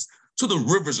spaces, to the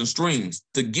rivers and streams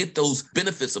to get those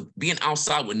benefits of being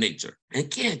outside with nature. And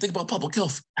again, think about public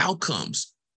health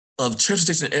outcomes of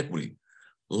transportation equity,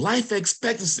 life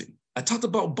expectancy. I talked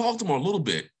about Baltimore a little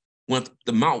bit with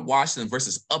the Mount Washington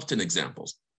versus Upton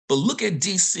examples. But look at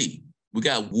DC. We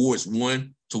got wards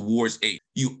 1 to wards 8.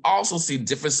 You also see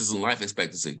differences in life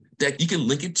expectancy that you can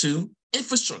link it to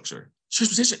infrastructure,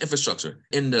 transportation infrastructure,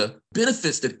 and the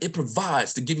benefits that it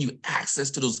provides to give you access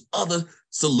to those other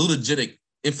salutogenic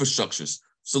infrastructures,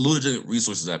 salutogenic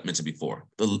resources I mentioned before.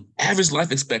 The average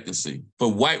life expectancy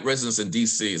for white residents in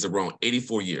DC is around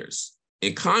 84 years.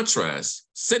 In contrast,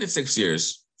 76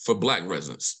 years for Black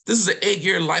residents. This is an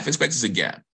 8-year life expectancy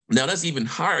gap. Now, that's even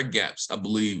higher gaps, I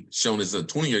believe, shown as a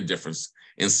 20-year difference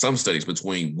in some studies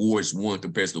between wards 1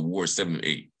 compared to wards 7 and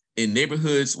 8. In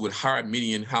neighborhoods with higher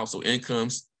median household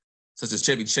incomes, such as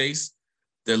Chevy Chase,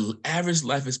 the average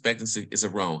life expectancy is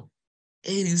around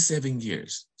 87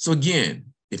 years. So again,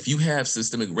 if you have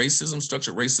systemic racism,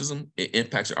 structured racism, it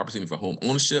impacts your opportunity for home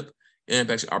ownership, it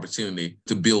impacts your opportunity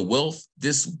to build wealth.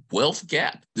 This wealth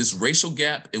gap, this racial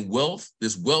gap in wealth,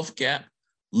 this wealth gap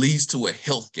leads to a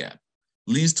health gap,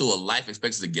 leads to a life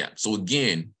expectancy gap. So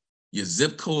again, your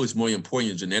zip code is more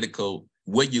important than your genetic code.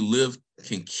 Where you live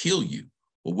can kill you,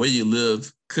 but where you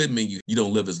live could mean you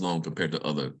don't live as long compared to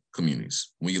other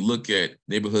communities. When you look at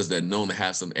neighborhoods that are known to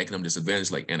have some economic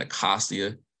disadvantage, like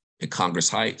Anacostia and Congress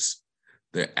Heights,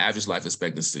 their average life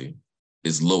expectancy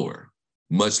is lower,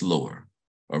 much lower,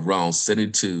 around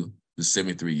 72 to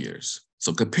 73 years.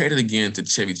 So compared it again to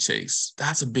Chevy Chase,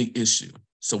 that's a big issue.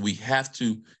 So we have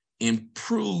to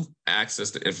improve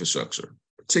access to infrastructure,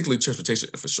 particularly transportation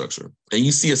infrastructure. And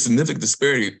you see a significant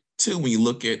disparity too when you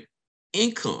look at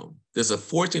income. There's a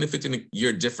 14 to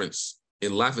 15-year difference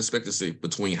in life expectancy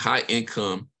between high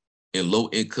income and low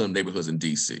income neighborhoods in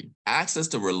DC. Access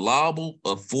to reliable,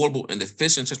 affordable, and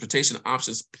efficient transportation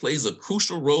options plays a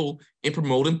crucial role in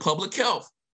promoting public health,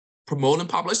 promoting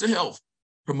population health,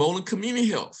 promoting community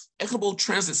health. Equitable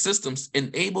transit systems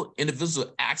enable individuals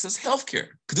to access healthcare.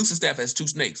 Caduceus staff has 2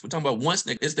 snakes. We're talking about one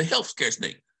snake, it's the healthcare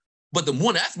snake. But the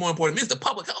one that's more important to me is the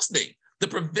public health snake, the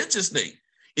prevention snake.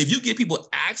 If you give people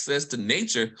access to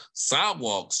nature,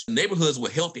 sidewalks, neighborhoods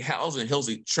with healthy housing,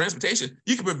 healthy transportation,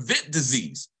 you can prevent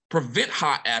disease, prevent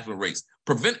high asthma rates,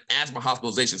 prevent asthma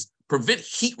hospitalizations, prevent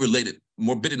heat-related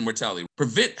morbidity and mortality,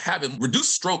 prevent having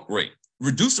reduced stroke rate,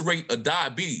 reduce the rate of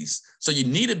diabetes. So you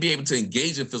need to be able to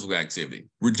engage in physical activity,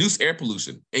 reduce air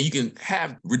pollution, and you can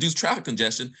have reduced traffic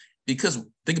congestion because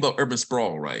think about urban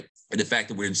sprawl, right? And the fact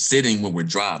that we're sitting when we're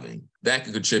driving, that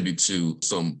can contribute to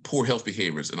some poor health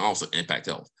behaviors and also impact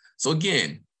health. So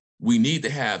again, we need to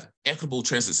have equitable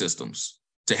transit systems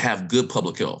to have good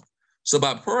public health. So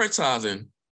by prioritizing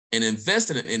and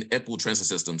investing in equitable transit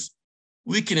systems,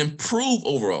 we can improve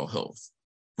overall health,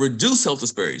 reduce health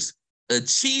disparities,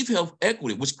 achieve health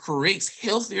equity, which creates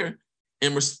healthier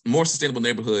and more sustainable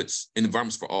neighborhoods and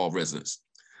environments for all residents.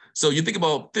 So you think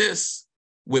about this,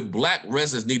 with Black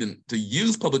residents needing to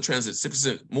use public transit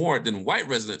 6% more than white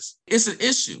residents, it's an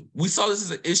issue. We saw this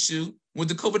as an issue with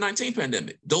the COVID-19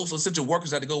 pandemic. Those essential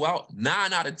workers had to go out.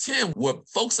 9 out of 10 were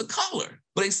folks of color,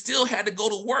 but they still had to go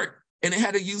to work and they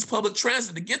had to use public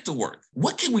transit to get to work.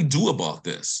 What can we do about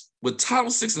this? With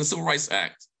Title VI of the Civil Rights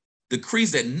Act,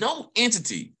 decrees that no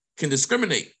entity can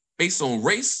discriminate based on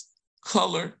race,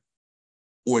 color,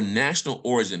 or national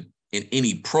origin in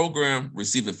any program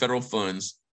receiving federal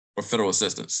funds or federal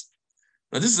assistance.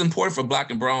 Now, this is important for Black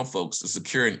and brown folks to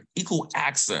securing equal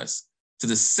access to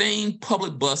the same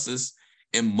public buses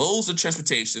and modes of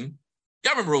transportation,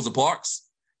 y'all remember Rosa Parks,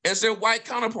 as their white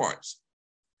counterparts,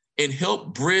 and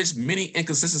help bridge many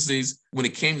inconsistencies when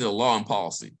it came to the law and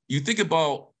policy. You think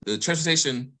about the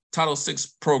Transportation Title VI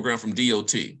program from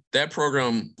DOT. That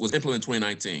program was implemented in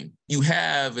 2019. You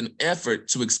have an effort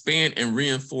to expand and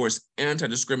reinforce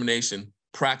anti-discrimination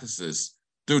practices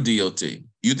through DOT.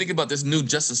 You think about this new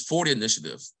Justice 40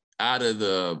 initiative out of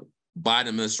the Biden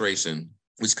administration,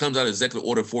 which comes out of Executive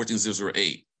Order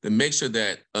 14008, to make sure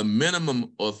that a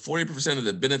minimum of 40% of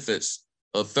the benefits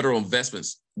of federal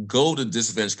investments go to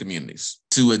disadvantaged communities.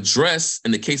 To address,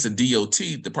 in the case of DOT,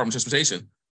 Department of Transportation,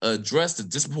 address the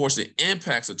disproportionate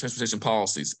impacts of transportation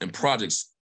policies and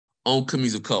projects on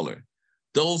communities of color.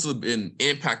 Those who have been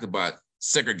impacted by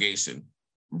segregation,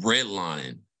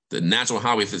 redlining, the National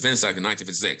Highway Defense Act of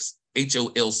 1956,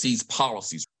 HOLC's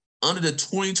policies. Under the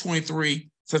 2023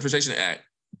 Transportation Act,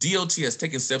 DOT has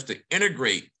taken steps to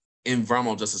integrate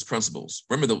environmental justice principles.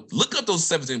 Remember, look up those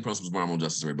 17 principles of environmental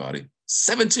justice, everybody.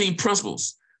 17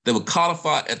 principles that were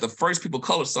codified at the first People of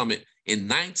Color Summit in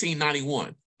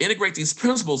 1991. Integrate these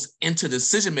principles into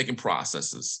decision-making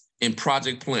processes and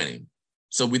project planning.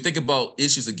 So we think about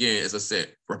issues again, as I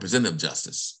said, representative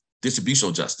justice,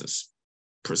 distributional justice,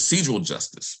 procedural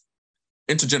justice,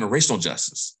 intergenerational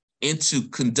justice, into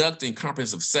conducting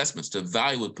comprehensive assessments to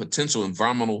evaluate potential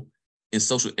environmental and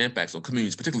social impacts on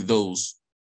communities, particularly those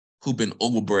who've been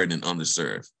overburdened and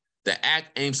underserved. The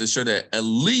Act aims to ensure that at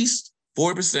least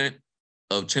 40%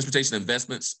 of transportation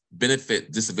investments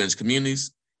benefit disadvantaged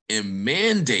communities and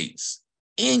mandates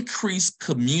increased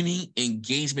community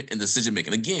engagement and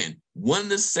decision-making. Again, one of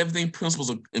the 17 principles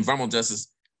of environmental justice,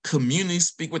 communities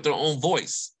speak with their own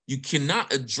voice. You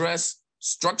cannot address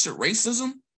structured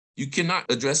racism. You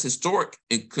cannot address historic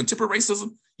and contemporary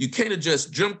racism. You can't address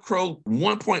Jim Crow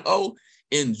 1.0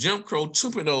 and Jim Crow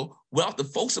 2.0 without the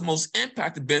folks that most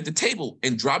impacted being at the table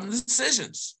and driving the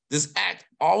decisions. This act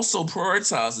also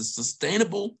prioritizes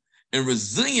sustainable and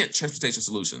resilient transportation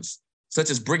solutions, such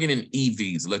as bringing in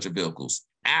EVs, electric vehicles,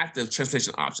 active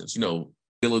transportation options,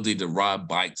 ability to ride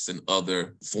bikes and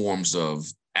other forms of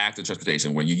active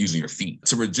transportation when you're using your feet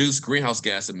to reduce greenhouse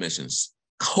gas emissions,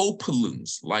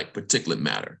 co-pollutants like particulate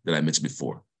matter that I mentioned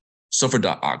before, sulfur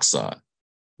dioxide,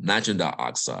 nitrogen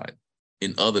dioxide,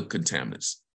 and other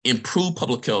contaminants, improve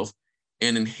public health,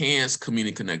 and enhance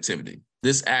community connectivity.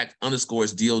 This act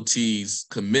underscores DOT's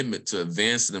commitment to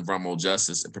advancing environmental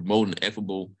justice and promoting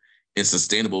equitable and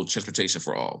sustainable transportation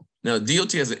for all. Now,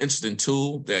 DOT has an interesting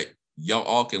tool that y'all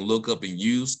all can look up and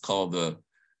use called the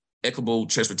Equitable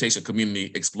Transportation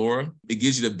Community Explorer. It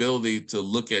gives you the ability to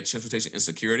look at transportation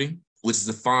insecurity, which is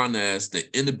defined as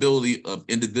the inability of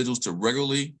individuals to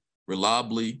regularly,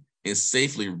 reliably, and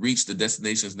safely reach the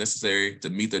destinations necessary to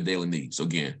meet their daily needs. So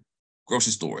again,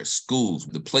 grocery stores, schools,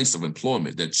 the place of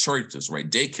employment, their churches, right,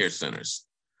 daycare centers.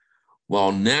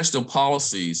 While national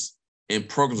policies and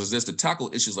programs exist to tackle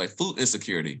issues like food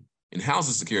insecurity and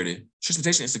housing security,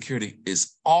 transportation insecurity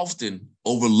is often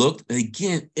overlooked. And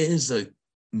again, it is a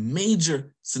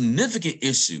major, significant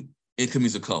issue in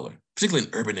communities of color, particularly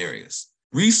in urban areas.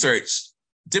 Research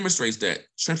demonstrates that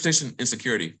transportation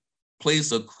insecurity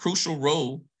plays a crucial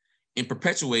role in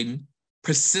perpetuating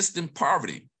persistent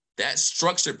poverty, that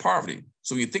structured poverty.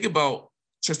 So when you think about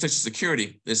transportation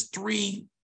security, there's three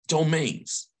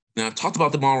domains. Now, I've talked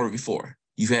about them already before.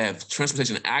 You have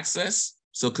transportation access.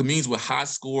 So communities with high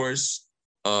scores,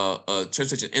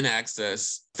 transportation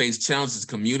inaccess face challenges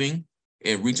commuting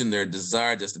and reaching their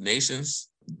desired destinations.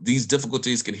 These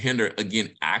difficulties can hinder, again,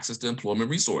 access to employment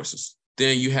resources.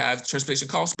 Then you have transportation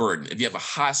cost burden. If you have a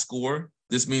high score,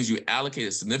 this means you allocate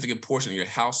a significant portion of your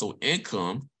household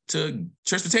income to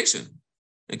transportation,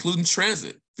 including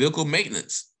transit, vehicle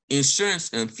maintenance,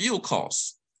 insurance, and fuel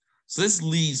costs. So this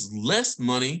leaves less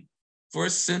money for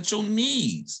essential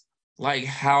needs like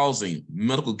housing,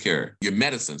 medical care, your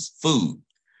medicines, food.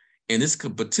 And this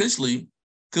could potentially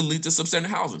lead to substandard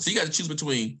housing. So you got to choose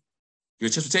between your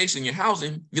transportation and your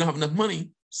housing. If you don't have enough money,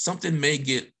 something may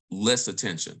get less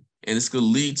attention. And this could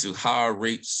lead to higher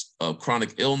rates of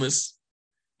chronic illness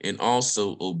and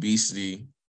also obesity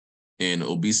and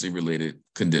obesity-related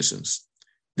conditions.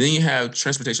 Then you have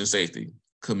transportation safety.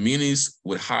 Communities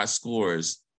with high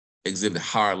scores exhibit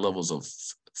higher levels of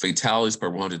fatalities per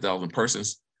 100,000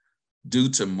 persons due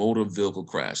to motor vehicle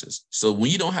crashes. So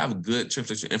when you don't have good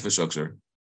transportation infrastructure,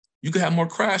 you could have more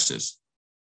crashes,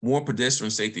 more pedestrian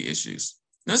safety issues.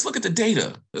 Now let's look at the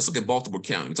data. Let's look at Baltimore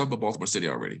County. We talked about Baltimore City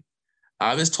already.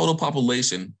 Out of its total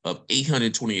population of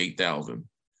 828,000,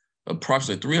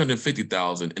 approximately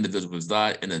 350,000 individuals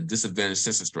reside in a disadvantaged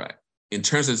census tract. In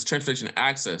terms of transportation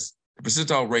access, the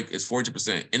percentile rate is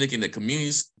 40%, indicating that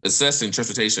communities assessing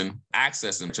transportation,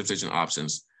 accessing transportation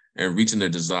options, and reaching their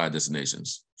desired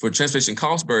destinations. For transportation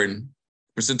cost burden,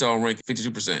 percentile rank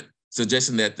 52%,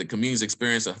 suggesting that the communities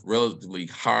experience a relatively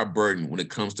higher burden when it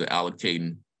comes to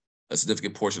allocating a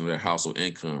significant portion of their household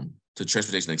income to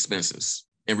transportation expenses.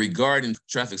 And regarding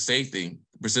traffic safety,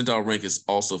 the percentile rank is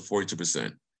also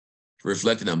 42%,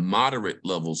 reflecting a moderate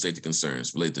level of safety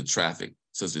concerns related to traffic,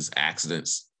 such as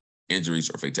accidents, injuries,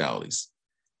 or fatalities.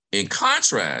 In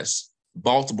contrast,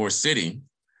 Baltimore City,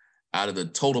 out of the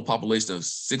total population of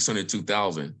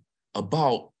 602,000,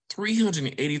 about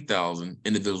 380,000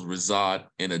 individuals reside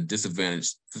in a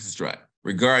disadvantaged census tract.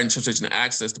 Regarding transportation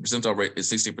access, the percentile rate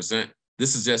is 60%.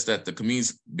 This suggests that the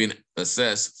communities being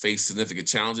assessed face significant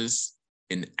challenges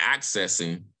in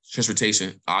accessing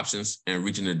transportation options and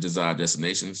reaching their desired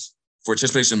destinations. For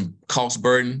transportation cost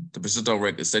burden, the percentile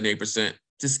rate is 78%.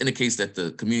 This indicates that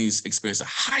the communities experience a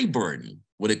high burden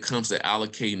when it comes to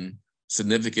allocating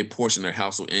significant portion of their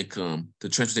household income to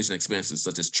transportation expenses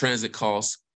such as transit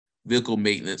costs, vehicle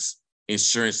maintenance,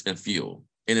 insurance, and fuel.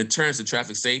 And in terms of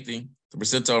traffic safety, the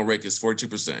percentile rate is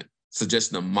 42%,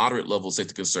 suggesting a moderate level of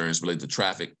safety concerns related to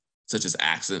traffic, such as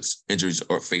accidents, injuries,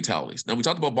 or fatalities. Now, we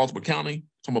talked about Baltimore County,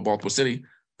 talking about Baltimore City.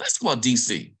 Let's talk about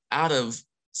DC. Out of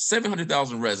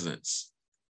 700,000 residents,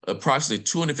 approximately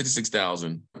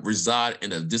 256,000 reside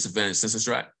in a disadvantaged census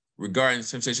tract. Regarding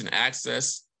transportation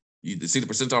access, you see the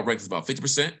percentile rank is about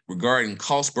 50%. Regarding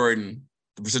cost burden,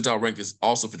 the percentile rank is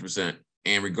also 50%.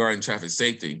 And regarding traffic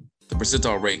safety, the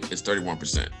percentile rate is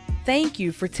 31%. Thank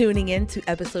you for tuning in to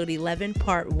episode 11,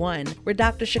 part 1, where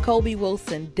Dr. Jacoby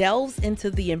Wilson delves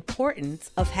into the importance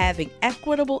of having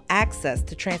equitable access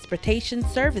to transportation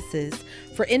services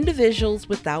for individuals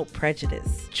without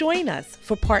prejudice. Join us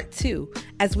for part 2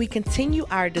 as we continue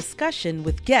our discussion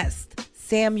with guest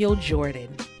Samuel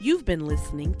Jordan. You've been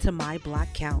listening to My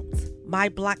Block Counts. My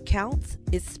Block Counts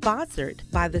is sponsored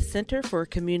by the Center for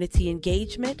Community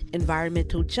Engagement,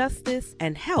 Environmental Justice,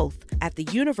 and Health at the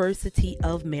University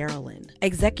of Maryland.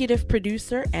 Executive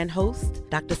producer and host,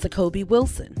 Dr. Jacoby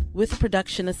Wilson, with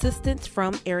production assistance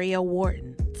from Ariel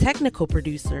Wharton. Technical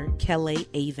producer, Kelly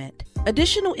Avent.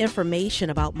 Additional information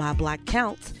about My Block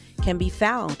Counts can be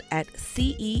found at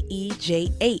ceejh.center.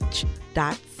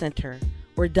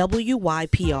 or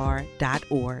wypr.org.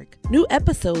 New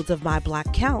episodes of My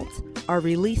Block Counts are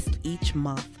released each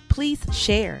month. Please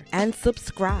share and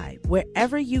subscribe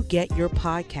wherever you get your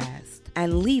podcast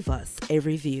and leave us a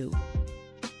review.